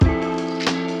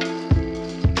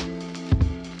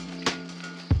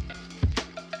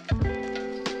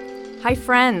Hi,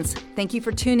 friends. Thank you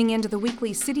for tuning in to the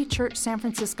weekly City Church San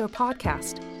Francisco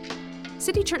podcast.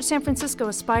 City Church San Francisco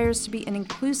aspires to be an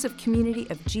inclusive community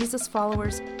of Jesus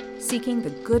followers seeking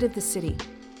the good of the city.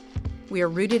 We are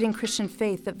rooted in Christian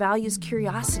faith that values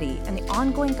curiosity and the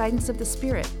ongoing guidance of the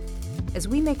Spirit as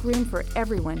we make room for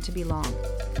everyone to belong.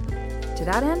 To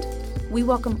that end, we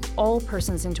welcome all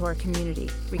persons into our community,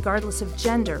 regardless of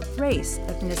gender, race,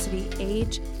 ethnicity,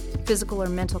 age, physical or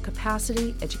mental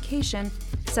capacity, education,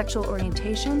 sexual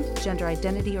orientation, gender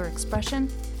identity or expression,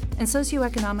 and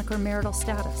socioeconomic or marital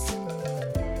status.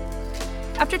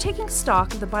 After taking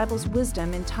stock of the Bible's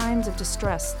wisdom in times of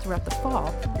distress throughout the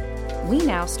fall, we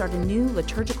now start a new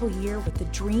liturgical year with the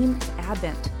dream of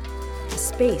Advent, a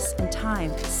space and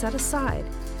time set aside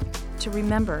to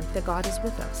remember that God is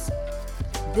with us.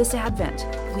 This Advent,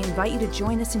 we invite you to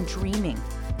join us in dreaming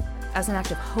as an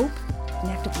act of hope, an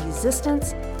act of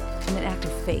resistance, and an act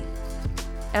of faith.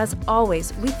 As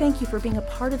always, we thank you for being a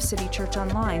part of City Church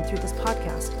Online through this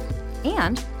podcast.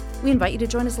 And we invite you to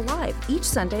join us live each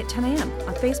Sunday at 10 a.m.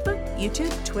 on Facebook,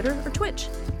 YouTube, Twitter, or Twitch.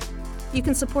 You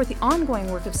can support the ongoing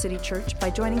work of City Church by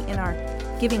joining in our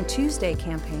Giving Tuesday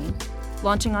campaign,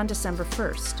 launching on December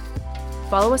 1st.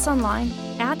 Follow us online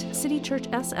at City Church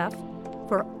SF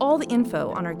for all the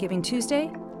info on our Giving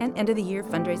Tuesday and end of the year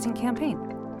fundraising campaign.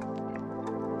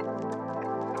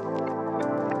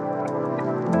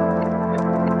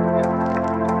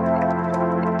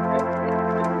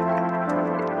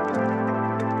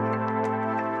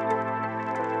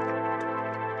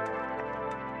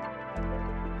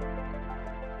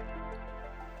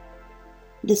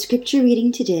 The scripture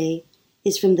reading today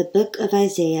is from the book of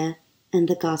Isaiah and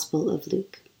the Gospel of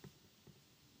Luke.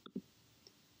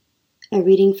 A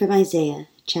reading from Isaiah,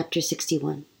 chapter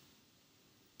 61.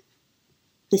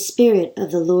 The Spirit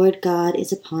of the Lord God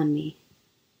is upon me,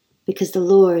 because the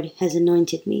Lord has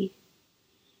anointed me.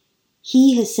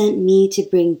 He has sent me to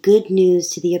bring good news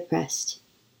to the oppressed,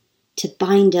 to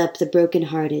bind up the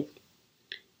brokenhearted,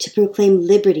 to proclaim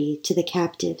liberty to the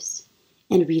captives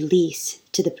and release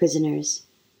to the prisoners,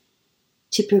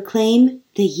 to proclaim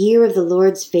the year of the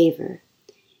Lord's favor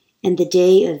and the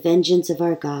day of vengeance of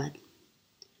our God,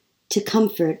 to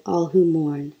comfort all who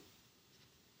mourn,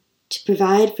 to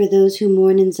provide for those who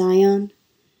mourn in Zion,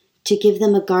 to give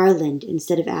them a garland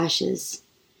instead of ashes,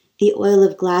 the oil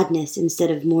of gladness instead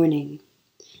of mourning,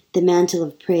 the mantle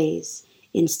of praise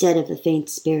instead of a faint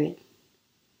spirit.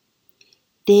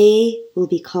 They will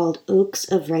be called oaks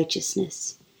of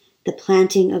righteousness, the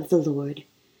planting of the Lord,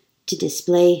 to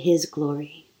display his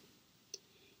glory.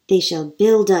 They shall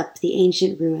build up the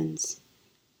ancient ruins.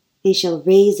 They shall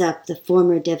raise up the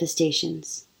former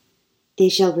devastations. They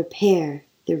shall repair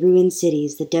the ruined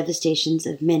cities, the devastations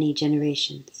of many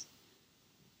generations.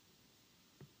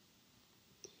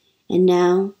 And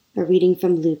now, a reading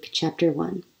from Luke chapter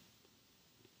 1.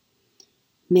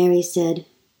 Mary said,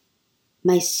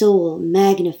 "My soul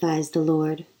magnifies the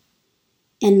Lord,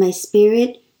 and my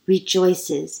spirit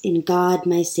rejoices in God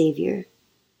my Savior,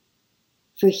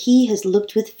 for he has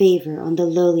looked with favor on the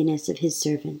lowliness of his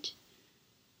servant.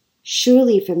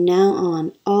 Surely from now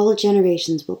on all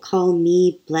generations will call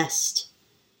me blessed,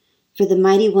 for the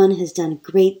Mighty One has done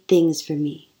great things for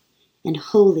me, and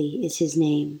holy is his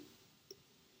name.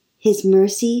 His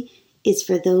mercy is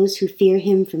for those who fear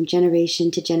him from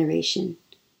generation to generation.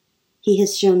 He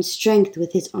has shown strength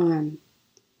with his arm.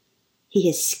 He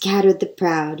has scattered the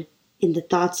proud in the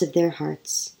thoughts of their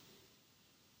hearts.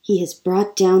 He has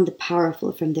brought down the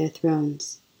powerful from their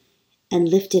thrones and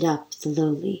lifted up the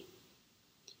lowly.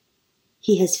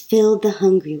 He has filled the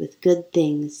hungry with good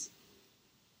things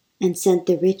and sent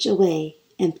the rich away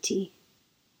empty.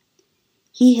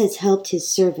 He has helped his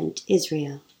servant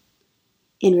Israel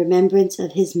in remembrance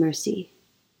of his mercy,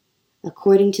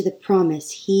 according to the promise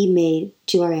he made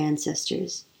to our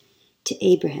ancestors, to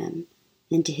Abraham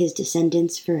and to his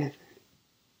descendants forever."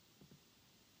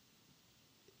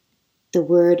 The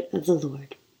word of the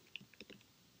Lord.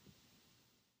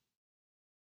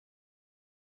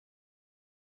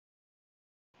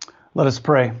 Let us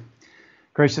pray.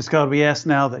 Gracious God, we ask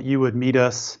now that you would meet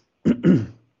us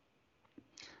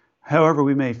however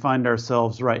we may find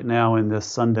ourselves right now in this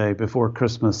Sunday before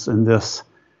Christmas, in this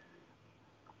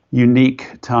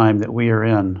unique time that we are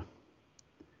in.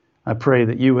 I pray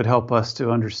that you would help us to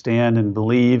understand and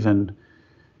believe, and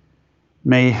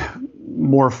may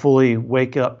more fully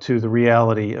wake up to the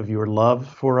reality of your love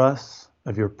for us,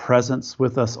 of your presence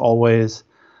with us always,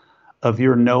 of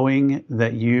your knowing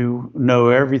that you know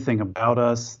everything about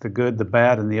us, the good, the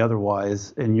bad, and the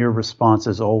otherwise, and your response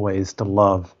is always to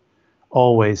love,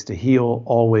 always to heal,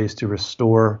 always to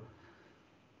restore,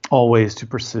 always to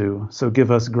pursue. So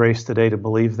give us grace today to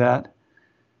believe that,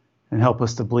 and help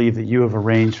us to believe that you have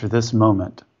arranged for this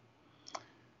moment.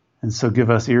 And so give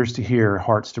us ears to hear,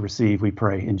 hearts to receive, we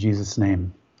pray. In Jesus'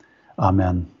 name,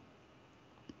 amen.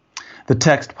 The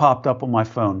text popped up on my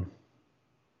phone.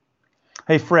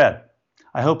 Hey, Fred,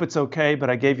 I hope it's okay, but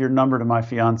I gave your number to my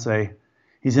fiance.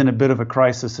 He's in a bit of a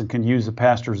crisis and can use a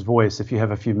pastor's voice if you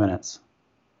have a few minutes.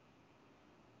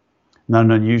 Not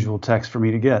an unusual text for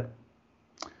me to get.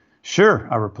 Sure,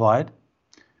 I replied.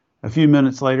 A few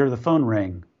minutes later, the phone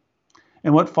rang.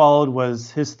 And what followed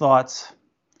was his thoughts,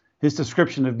 his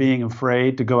description of being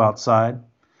afraid to go outside,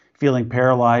 feeling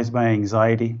paralyzed by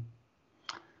anxiety,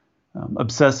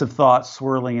 obsessive thoughts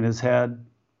swirling in his head,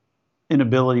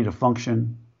 inability to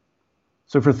function.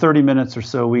 So for 30 minutes or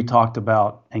so, we talked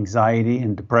about anxiety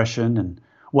and depression and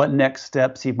what next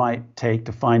steps he might take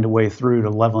to find a way through to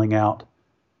leveling out.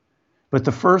 But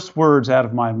the first words out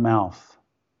of my mouth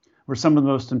were some of the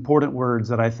most important words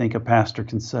that I think a pastor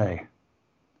can say.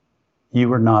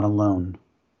 You are not alone.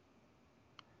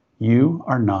 You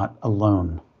are not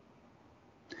alone.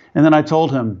 And then I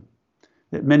told him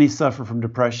that many suffer from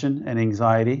depression and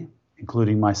anxiety,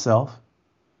 including myself.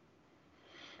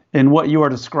 And what you are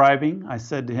describing, I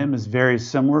said to him, is very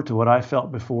similar to what I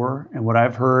felt before and what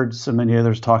I've heard so many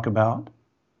others talk about.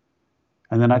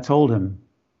 And then I told him,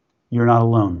 you're not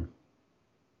alone.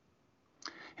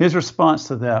 His response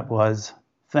to that was,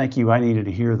 thank you, I needed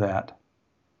to hear that.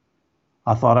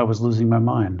 I thought I was losing my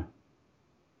mind.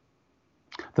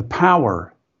 The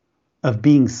power of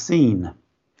being seen,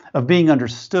 of being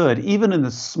understood, even in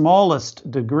the smallest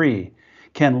degree,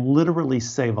 can literally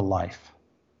save a life.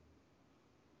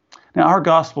 Now, our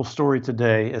gospel story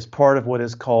today is part of what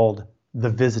is called the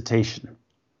Visitation.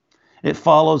 It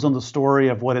follows on the story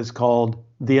of what is called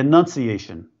the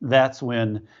Annunciation. That's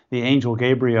when the angel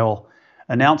Gabriel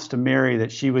announced to Mary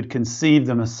that she would conceive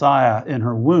the Messiah in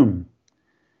her womb.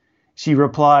 She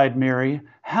replied, Mary,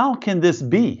 how can this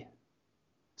be,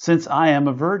 since I am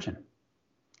a virgin?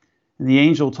 And the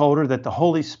angel told her that the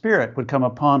Holy Spirit would come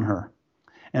upon her,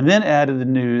 and then added the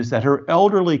news that her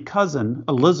elderly cousin,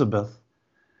 Elizabeth,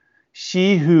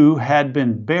 she who had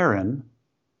been barren,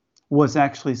 was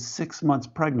actually 6 months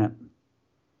pregnant.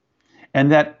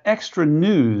 And that extra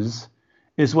news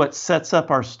is what sets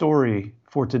up our story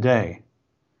for today.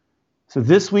 So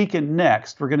this week and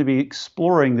next, we're going to be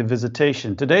exploring the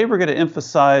Visitation. Today, we're going to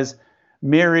emphasize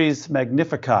Mary's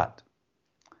Magnificat.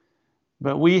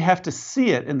 But we have to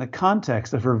see it in the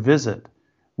context of her visit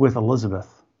with Elizabeth.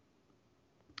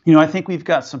 You know, I think we've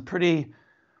got some pretty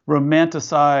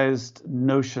romanticized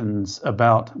notions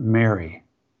about Mary.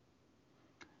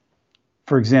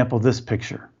 For example, this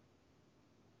picture.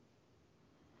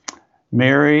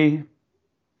 Mary,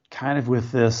 kind of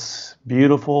with this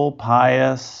beautiful,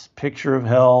 pious picture of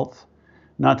health,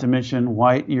 not to mention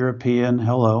white European,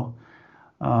 hello.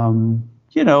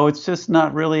 It's just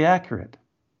not really accurate.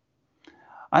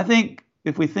 I think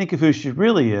if we think of who she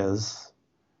really is,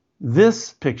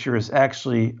 this picture is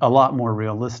actually a lot more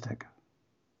realistic.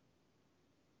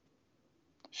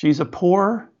 She's a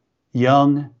poor,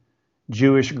 young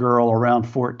Jewish girl around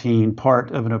 14,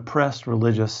 part of an oppressed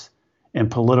religious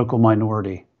and political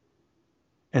minority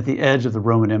at the edge of the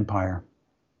Roman Empire.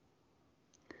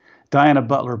 Diana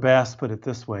Butler Bass put it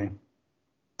this way: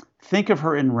 think of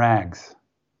her in rags,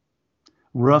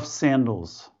 rough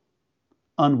sandals,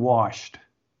 unwashed,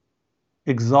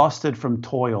 exhausted from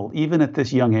toil, even at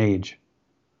this young age.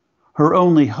 Her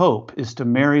only hope is to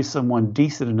marry someone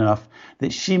decent enough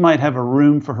that she might have a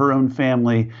room for her own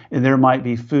family and there might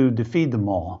be food to feed them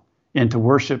all and to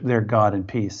worship their God in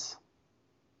peace.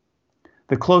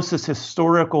 The closest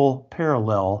historical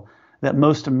parallel that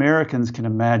most Americans can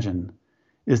imagine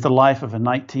is the life of a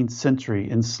 19th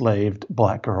century enslaved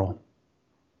black girl.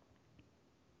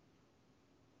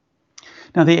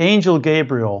 Now, the angel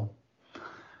Gabriel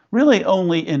really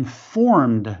only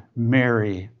informed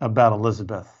Mary about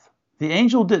Elizabeth. The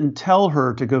angel didn't tell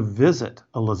her to go visit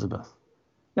Elizabeth.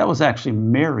 That was actually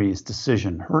Mary's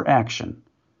decision, her action.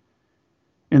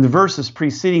 In the verses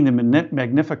preceding the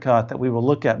Magnificat that we will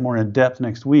look at more in depth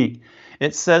next week,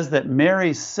 it says that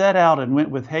Mary set out and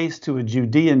went with haste to a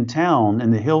Judean town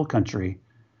in the hill country,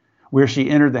 where she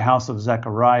entered the house of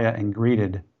Zechariah and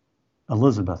greeted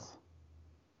Elizabeth.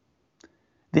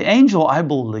 The angel, I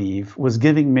believe, was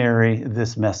giving Mary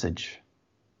this message: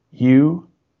 you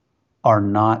are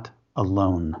not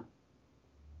alone.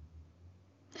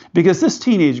 Because this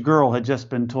teenage girl had just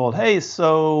been told, hey,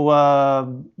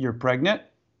 so you're pregnant,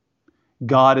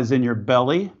 God is in your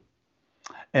belly,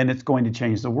 and it's going to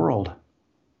change the world.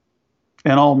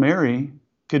 And all Mary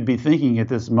could be thinking at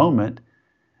this moment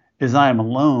is I am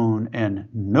alone and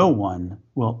no one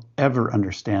will ever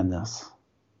understand this.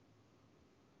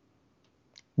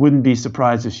 Wouldn't be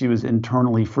surprised if she was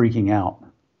internally freaking out.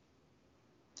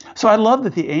 So I love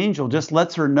that the angel just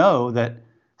lets her know that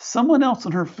someone else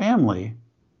in her family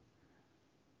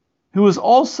who is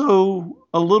also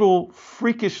a little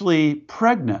freakishly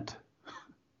pregnant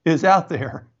is out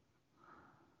there.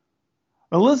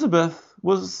 Elizabeth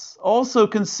was also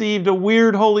conceived a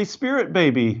weird Holy Spirit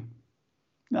baby.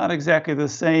 Not exactly the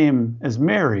same as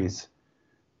Mary's,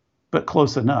 but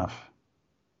close enough.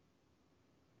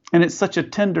 And it's such a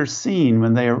tender scene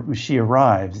when she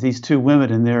arrives, these two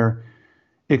women in their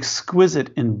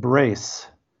exquisite embrace,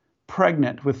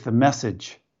 pregnant with the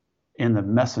message and the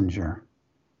messenger.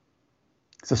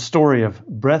 It's a story of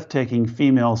breathtaking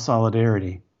female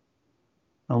solidarity.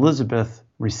 Elizabeth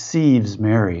receives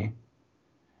Mary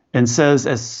and says,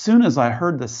 "As soon as I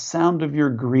heard the sound of your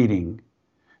greeting,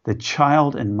 the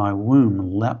child in my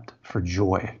womb leapt for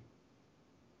joy."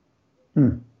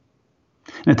 And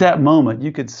at that moment,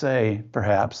 you could say,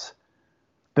 perhaps,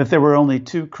 that there were only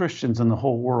two Christians in the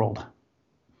whole world,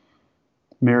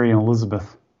 Mary and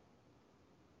Elizabeth.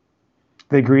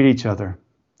 They greet each other.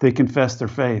 They confess their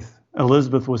faith.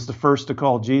 Elizabeth was the first to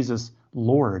call Jesus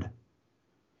Lord.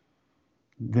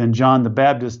 Then John the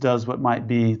Baptist does what might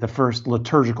be the first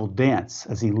liturgical dance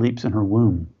as he leaps in her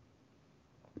womb.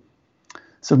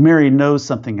 So Mary knows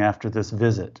something after this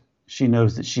visit. She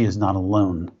knows that she is not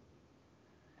alone.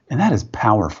 And that is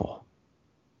powerful.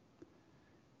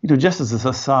 Just as an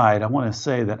aside, I want to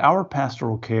say that our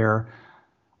pastoral care,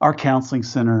 our counseling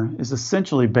center, is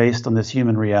essentially based on this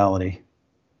human reality.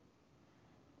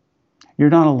 You're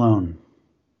not alone.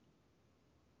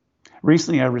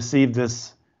 Recently, I received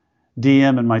this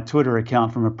DM in my Twitter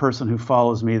account from a person who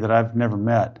follows me that I've never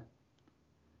met.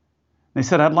 They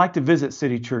said, "I'd like to visit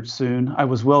City Church soon. I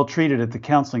was well treated at the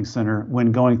counseling center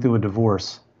when going through a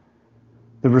divorce.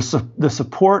 The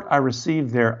support I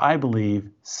received there, I believe,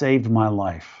 saved my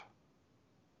life."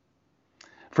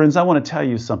 Friends, I want to tell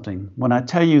you something. When I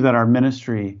tell you that our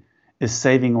ministry is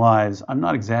saving lives, I'm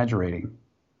not exaggerating.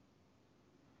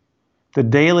 The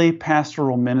daily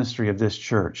pastoral ministry of this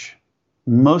church,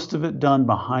 most of it done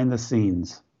behind the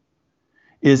scenes,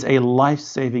 is a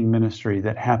life-saving ministry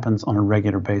that happens on a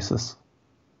regular basis.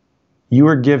 You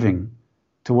are giving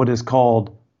to what is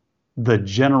called the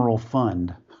general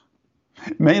fund.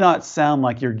 It may not sound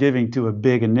like you're giving to a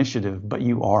big initiative, but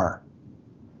you are.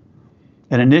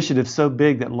 An initiative so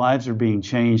big that lives are being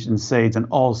changed and saved in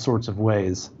all sorts of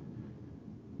ways.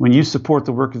 When you support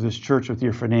the work of this church with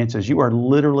your finances, you are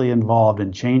literally involved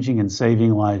in changing and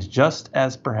saving lives, just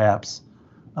as perhaps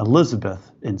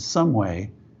Elizabeth, in some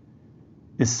way,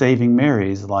 is saving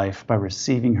Mary's life by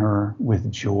receiving her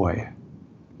with joy.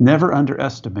 Never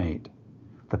underestimate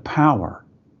the power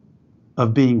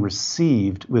of being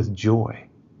received with joy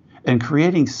and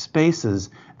creating spaces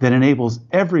that enables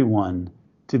everyone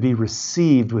to be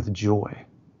received with joy.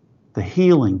 The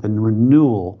healing, the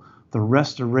renewal, the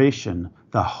restoration,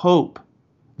 the hope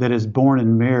that is born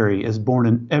in Mary is born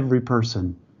in every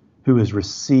person who is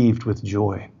received with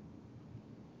joy.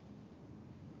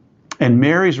 And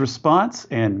Mary's response,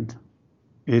 and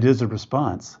it is a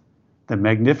response, the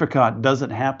Magnificat doesn't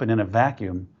happen in a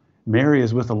vacuum. Mary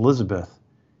is with Elizabeth.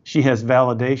 She has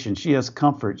validation. She has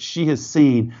comfort. She has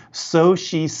seen. So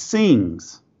she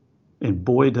sings. And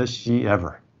boy, does she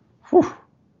ever. Whew.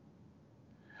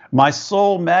 My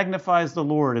soul magnifies the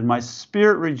Lord, and my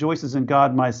spirit rejoices in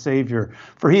God my Savior,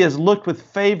 for he has looked with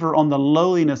favor on the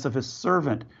lowliness of his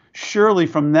servant. Surely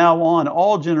from now on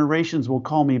all generations will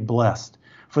call me blessed,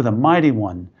 for the Mighty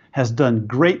One has done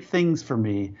great things for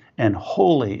me, and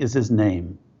holy is his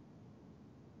name.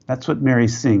 That's what Mary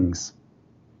sings.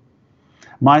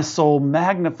 My soul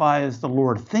magnifies the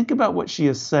Lord. Think about what she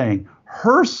is saying.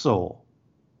 Her soul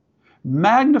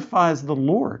magnifies the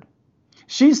Lord.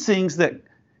 She sings that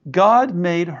God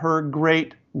made her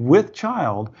great with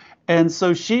child, and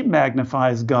so she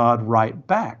magnifies God right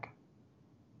back.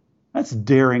 That's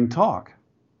daring talk.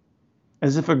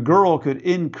 As if a girl could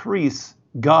increase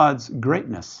God's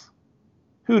greatness.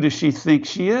 Who does she think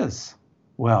she is?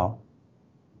 Well,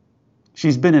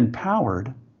 she's been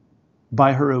empowered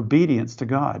by her obedience to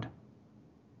God.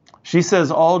 She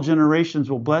says, all generations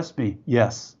will bless me.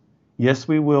 Yes, yes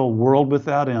we will, world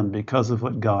without end, because of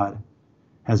what God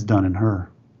has done in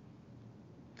her.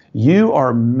 You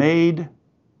are made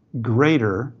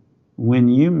greater when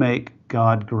you make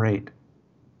God great.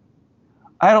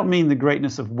 I don't mean the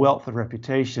greatness of wealth or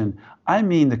reputation. I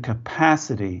mean the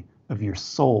capacity of your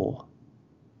soul.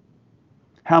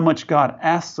 How much God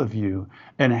asks of you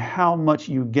and how much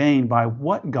you gain by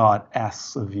what God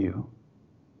asks of you.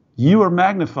 You are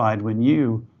magnified when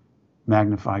you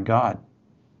magnify God.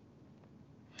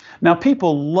 Now,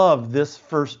 people love this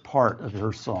first part of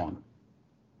her song.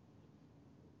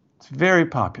 It's very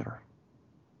popular.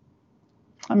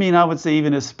 I mean, I would say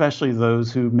even especially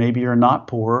those who maybe are not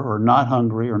poor or not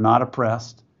hungry or not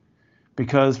oppressed,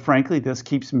 because frankly, this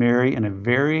keeps Mary in a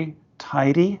very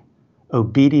tidy,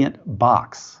 obedient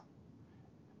box.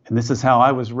 And this is how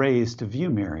I was raised to view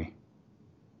Mary.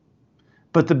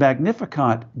 But the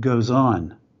Magnificat goes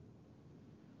on.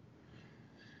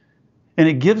 And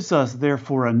it gives us,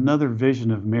 therefore, another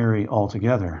vision of Mary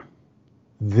altogether.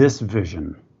 This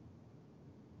vision.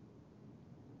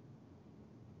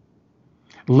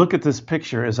 Look at this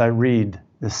picture as I read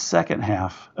the second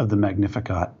half of the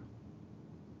Magnificat.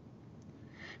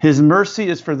 His mercy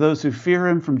is for those who fear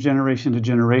him from generation to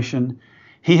generation.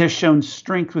 He has shown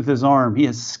strength with his arm. He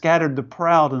has scattered the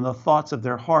proud in the thoughts of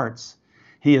their hearts.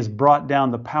 He has brought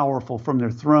down the powerful from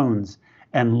their thrones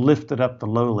and lifted up the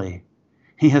lowly.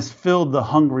 He has filled the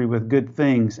hungry with good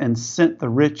things and sent the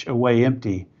rich away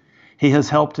empty. He has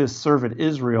helped his servant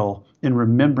Israel in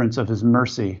remembrance of his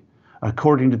mercy,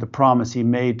 according to the promise he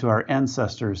made to our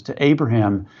ancestors, to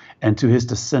Abraham and to his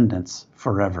descendants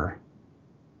forever.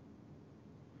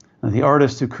 Now, the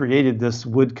artist who created this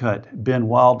woodcut, Ben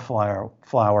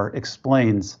Wildflower,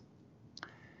 explains,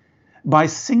 by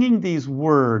singing these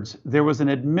words, there was an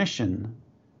admission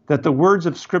that the words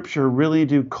of Scripture really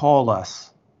do call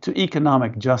us to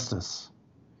economic justice.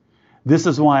 This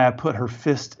is why I put her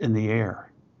fist in the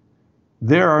air.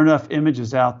 There are enough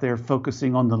images out there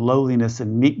focusing on the lowliness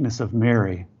and meekness of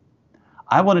Mary.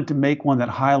 I wanted to make one that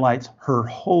highlights her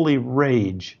holy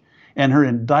rage and her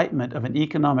indictment of an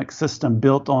economic system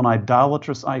built on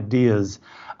idolatrous ideas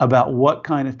about what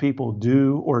kind of people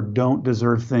do or don't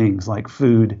deserve things like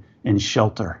food and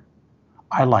shelter.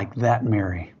 I like that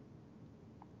Mary.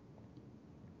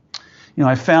 You know,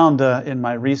 I found in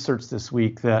my research this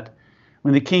week that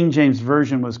when the King James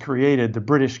Version was created, the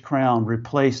British Crown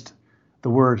replaced the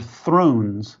word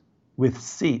thrones with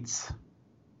seats.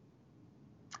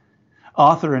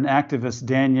 Author and activist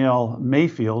Danielle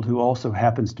Mayfield, who also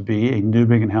happens to be a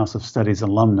Newbigin House of Studies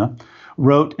alumna,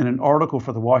 wrote in an article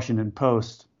for the Washington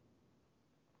Post,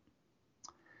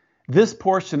 this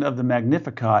portion of the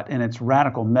Magnificat and its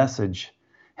radical message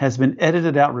has been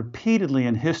edited out repeatedly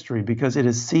in history because it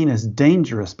is seen as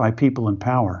dangerous by people in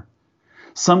power.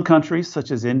 Some countries,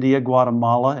 such as India,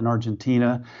 Guatemala, and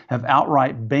Argentina, have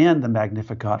outright banned the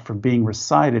Magnificat from being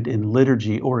recited in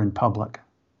liturgy or in public.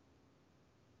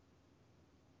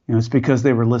 You know, it's because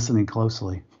they were listening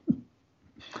closely.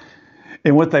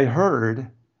 And what they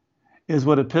heard is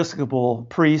what Episcopal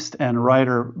priest and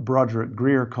writer Broderick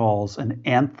Greer calls an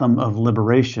anthem of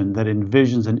liberation that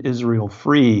envisions an Israel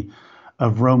free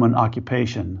of Roman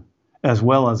occupation, as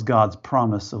well as God's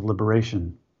promise of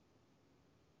liberation.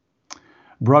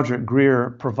 Broderick Greer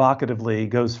provocatively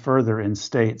goes further and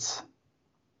states,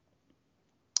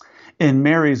 in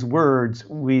Mary's words,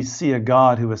 we see a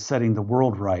God who is setting the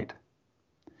world right.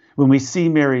 When we see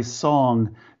Mary's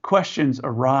song, questions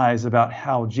arise about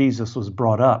how Jesus was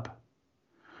brought up.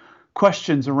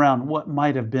 Questions around what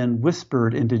might have been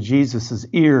whispered into Jesus'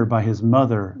 ear by his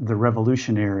mother, the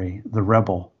revolutionary, the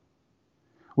rebel.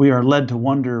 We are led to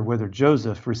wonder whether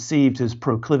Joseph received his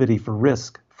proclivity for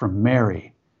risk from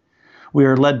Mary. We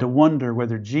are led to wonder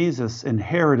whether Jesus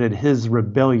inherited his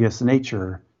rebellious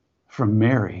nature from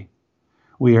Mary.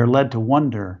 We are led to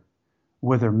wonder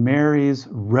whether Mary's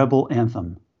rebel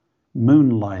anthem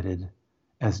moonlighted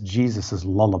as Jesus'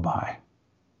 lullaby.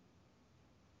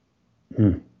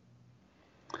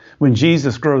 When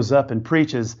Jesus grows up and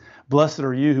preaches, blessed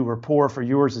are you who are poor, for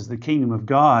yours is the kingdom of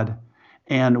God,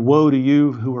 and woe to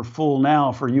you who are full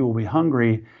now, for you will be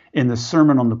hungry, in the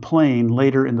Sermon on the Plain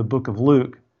later in the book of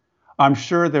Luke, I'm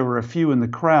sure there were a few in the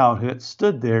crowd who had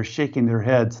stood there shaking their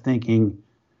heads thinking,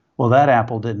 well, that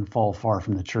apple didn't fall far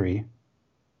from the tree.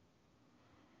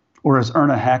 Or as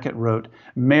Erna Hackett wrote,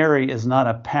 Mary is not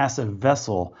a passive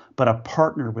vessel, but a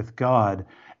partner with God,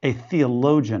 a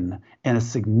theologian, and a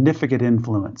significant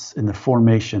influence in the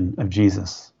formation of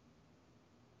Jesus.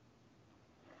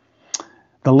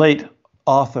 The late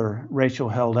author Rachel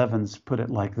Held Evans put it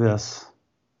like this.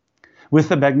 With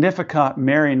the Magnificat,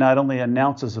 Mary not only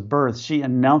announces a birth, she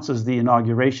announces the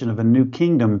inauguration of a new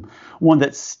kingdom, one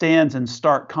that stands in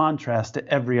stark contrast to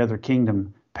every other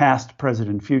kingdom, past, present,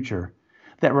 and future,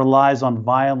 that relies on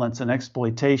violence and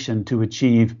exploitation to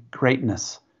achieve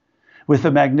greatness. With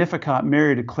the Magnificat,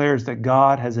 Mary declares that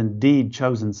God has indeed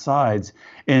chosen sides,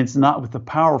 and it's not with the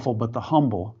powerful but the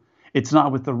humble. It's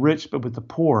not with the rich but with the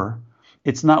poor.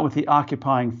 It's not with the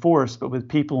occupying force but with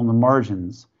people on the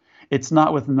margins. It's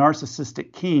not with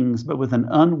narcissistic kings, but with an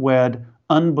unwed,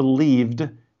 unbelieved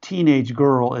teenage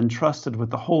girl entrusted with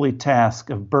the holy task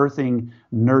of birthing,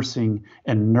 nursing,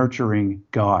 and nurturing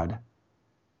God.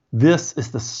 This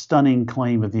is the stunning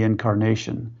claim of the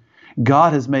incarnation.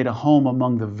 God has made a home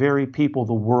among the very people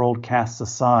the world casts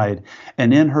aside,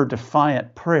 and in her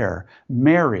defiant prayer,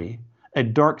 Mary, a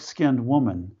dark-skinned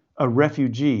woman, a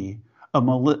refugee, a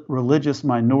religious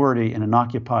minority in an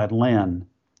occupied land,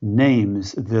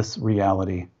 names this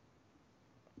reality.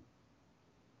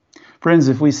 Friends,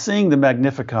 if we sing the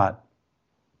Magnificat,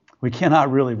 we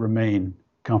cannot really remain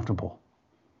comfortable.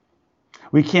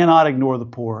 We cannot ignore the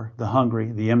poor, the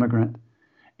hungry, the immigrant,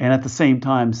 and at the same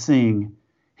time sing,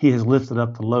 He has lifted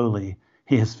up the lowly,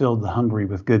 He has filled the hungry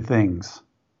with good things.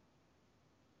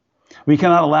 We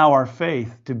cannot allow our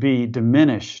faith to be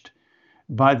diminished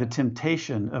by the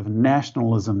temptation of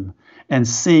nationalism and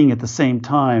sing at the same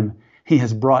time, He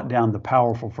has brought down the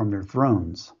powerful from their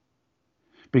thrones.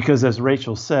 Because as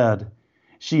Rachel said,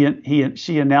 she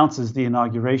announces the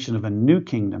inauguration of a new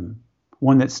kingdom,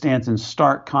 one that stands in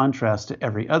stark contrast to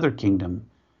every other kingdom,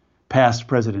 past,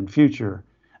 present, and future,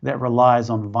 that relies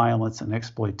on violence and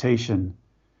exploitation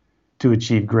to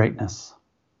achieve greatness.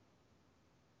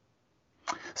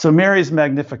 So Mary's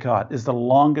Magnificat is the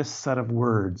longest set of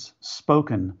words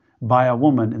spoken by a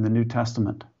woman in the New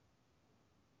Testament,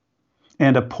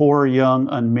 and a poor, young,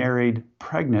 unmarried,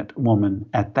 pregnant woman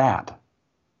at that.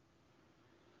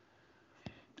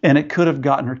 And it could have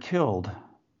gotten her killed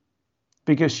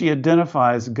because she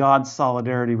identifies God's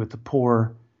solidarity with the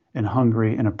poor and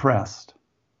hungry and oppressed.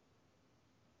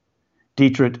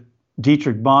 Dietrich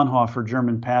Bonhoeffer,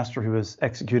 German pastor who was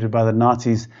executed by the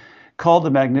Nazis, called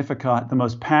the Magnificat the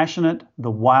most passionate,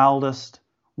 the wildest,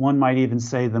 one might even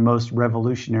say the most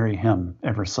revolutionary hymn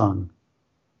ever sung.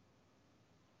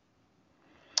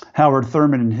 Howard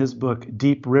Thurman, in his book,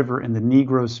 Deep River and the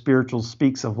Negro Spiritual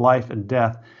Speaks of Life and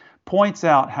Death, points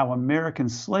out how American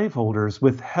slaveholders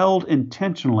withheld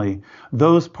intentionally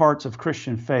those parts of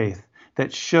Christian faith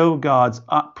that show God's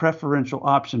preferential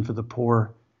option for the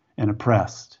poor and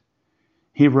oppressed.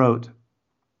 He wrote,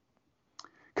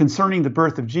 concerning the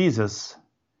birth of Jesus,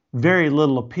 very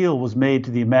little appeal was made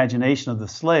to the imagination of the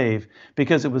slave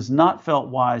because it was not felt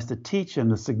wise to teach him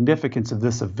the significance of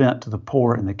this event to the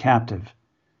poor and the captive.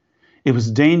 It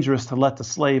was dangerous to let the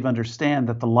slave understand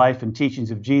that the life and teachings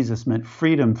of Jesus meant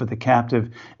freedom for the captive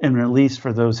and release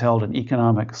for those held in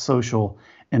economic, social,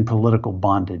 and political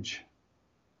bondage.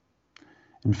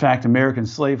 In fact, American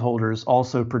slaveholders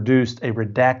also produced a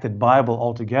redacted Bible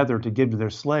altogether to give to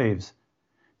their slaves,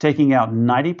 taking out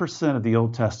 90% of the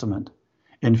Old Testament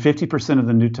and 50% of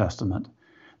the New Testament.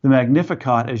 The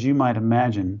Magnificat, as you might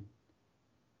imagine,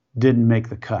 didn't make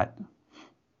the cut.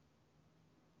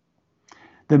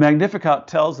 The Magnificat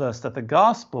tells us that the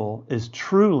gospel is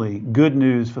truly good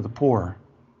news for the poor,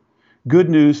 good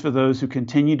news for those who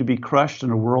continue to be crushed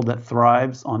in a world that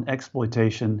thrives on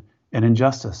exploitation and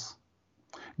injustice,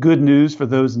 good news for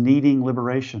those needing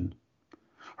liberation.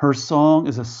 Her song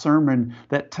is a sermon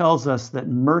that tells us that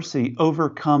mercy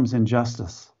overcomes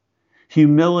injustice,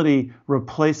 humility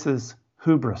replaces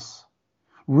hubris,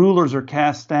 rulers are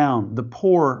cast down, the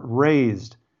poor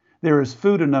raised, there is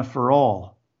food enough for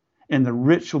all, and the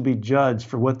rich will be judged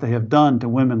for what they have done to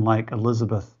women like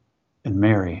Elizabeth and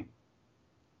Mary,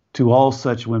 to all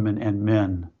such women and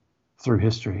men through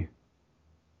history.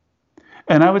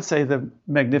 And I would say the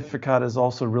Magnificat is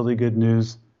also really good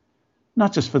news,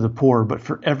 not just for the poor, but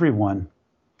for everyone,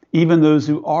 even those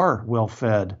who are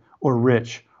well-fed or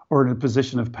rich or in a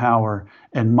position of power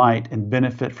and might and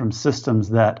benefit from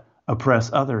systems that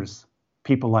oppress others,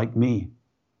 people like me.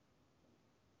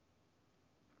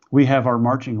 We have our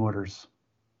marching orders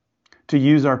to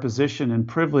use our position and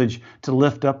privilege to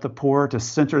lift up the poor, to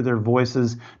center their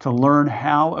voices, to learn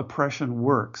how oppression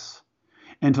works,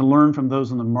 and to learn from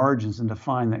those on the margins and to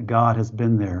find that God has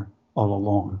been there all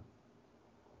along.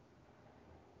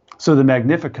 So the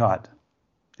Magnificat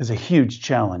is a huge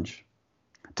challenge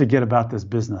to get about this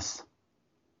business,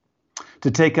 to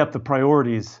take up the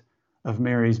priorities of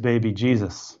Mary's baby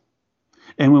Jesus.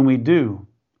 And when we do,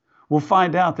 we'll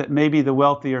find out that maybe the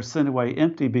wealthy are sent away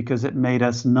empty because it made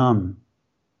us numb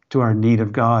to our need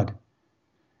of God.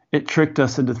 It tricked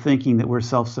us into thinking that we're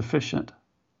self-sufficient.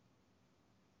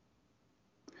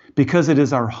 Because it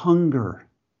is our hunger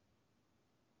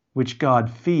which God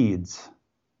feeds,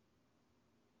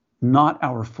 not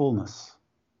our fullness.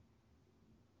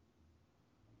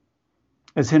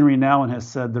 As Henry Nouwen has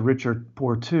said, the rich are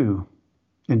poor too,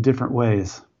 in different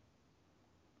ways.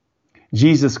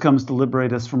 Jesus comes to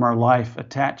liberate us from our life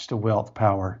attached to wealth,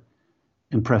 power,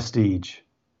 and prestige.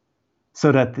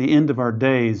 so that at the end of our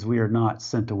days we are not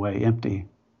sent away empty.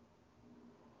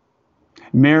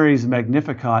 Mary's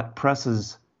Magnificat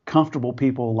presses comfortable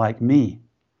people like me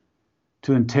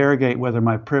to interrogate whether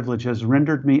my privilege has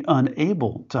rendered me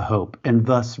unable to hope and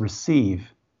thus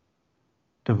receive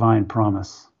divine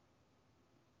promise.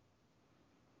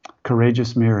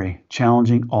 Courageous Mary,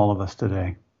 challenging all of us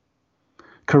today.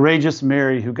 Courageous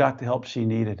Mary, who got the help she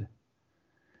needed.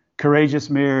 Courageous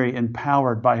Mary,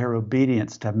 empowered by her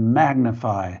obedience to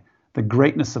magnify the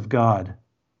greatness of God.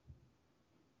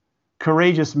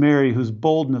 Courageous Mary, whose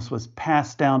boldness was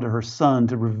passed down to her son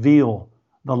to reveal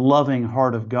the loving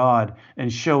heart of God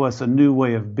and show us a new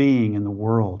way of being in the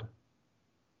world.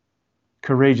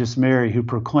 Courageous Mary, who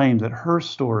proclaimed that her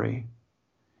story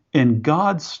and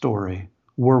God's story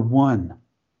were one,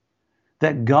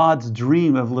 that God's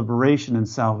dream of liberation and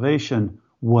salvation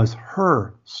was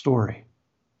her story.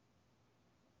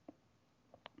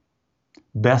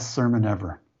 Best sermon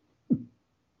ever.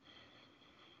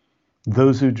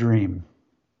 Those who dream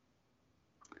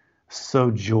sow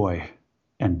joy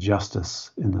and justice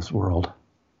in this world.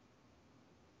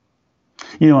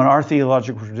 You know, in our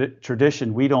theological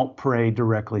tradition, we don't pray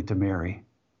directly to Mary.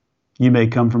 You may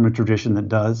come from a tradition that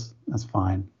does. That's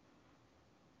fine.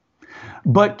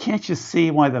 But can't you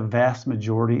see why the vast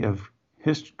majority of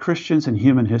Christians in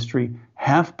human history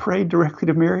have prayed directly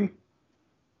to Mary?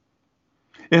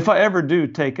 If I ever do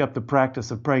take up the practice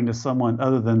of praying to someone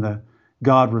other than the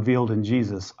God revealed in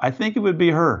Jesus, I think it would be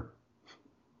her.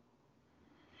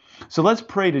 So let's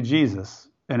pray to Jesus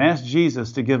and ask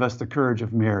Jesus to give us the courage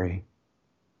of Mary,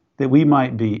 that we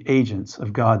might be agents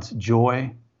of God's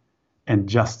joy and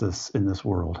justice in this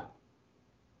world.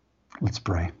 Let's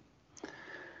pray.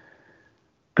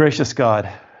 Gracious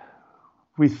God,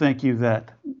 we thank you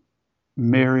that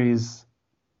Mary's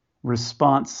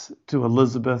response to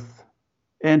Elizabeth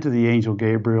and to the angel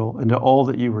Gabriel and to all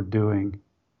that you were doing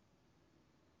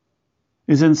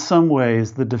is in some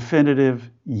ways the definitive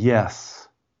yes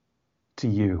to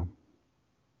you.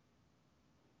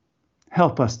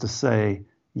 Help us to say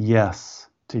yes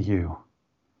to you,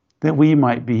 that we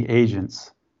might be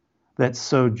agents that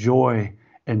sow joy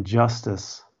and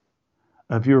justice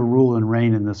of your rule and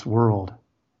reign in this world.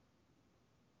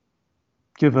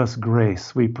 Give us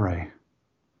grace, we pray,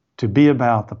 to be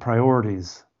about the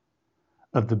priorities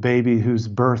of the baby whose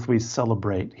birth we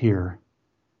celebrate here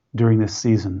during this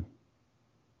season.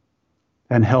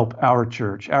 And help our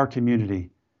church, our community,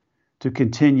 to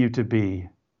continue to be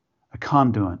a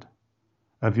conduit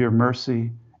of your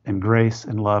mercy and grace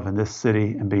and love in this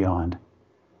city and beyond.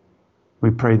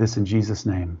 We pray this in Jesus'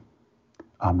 name.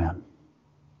 Amen.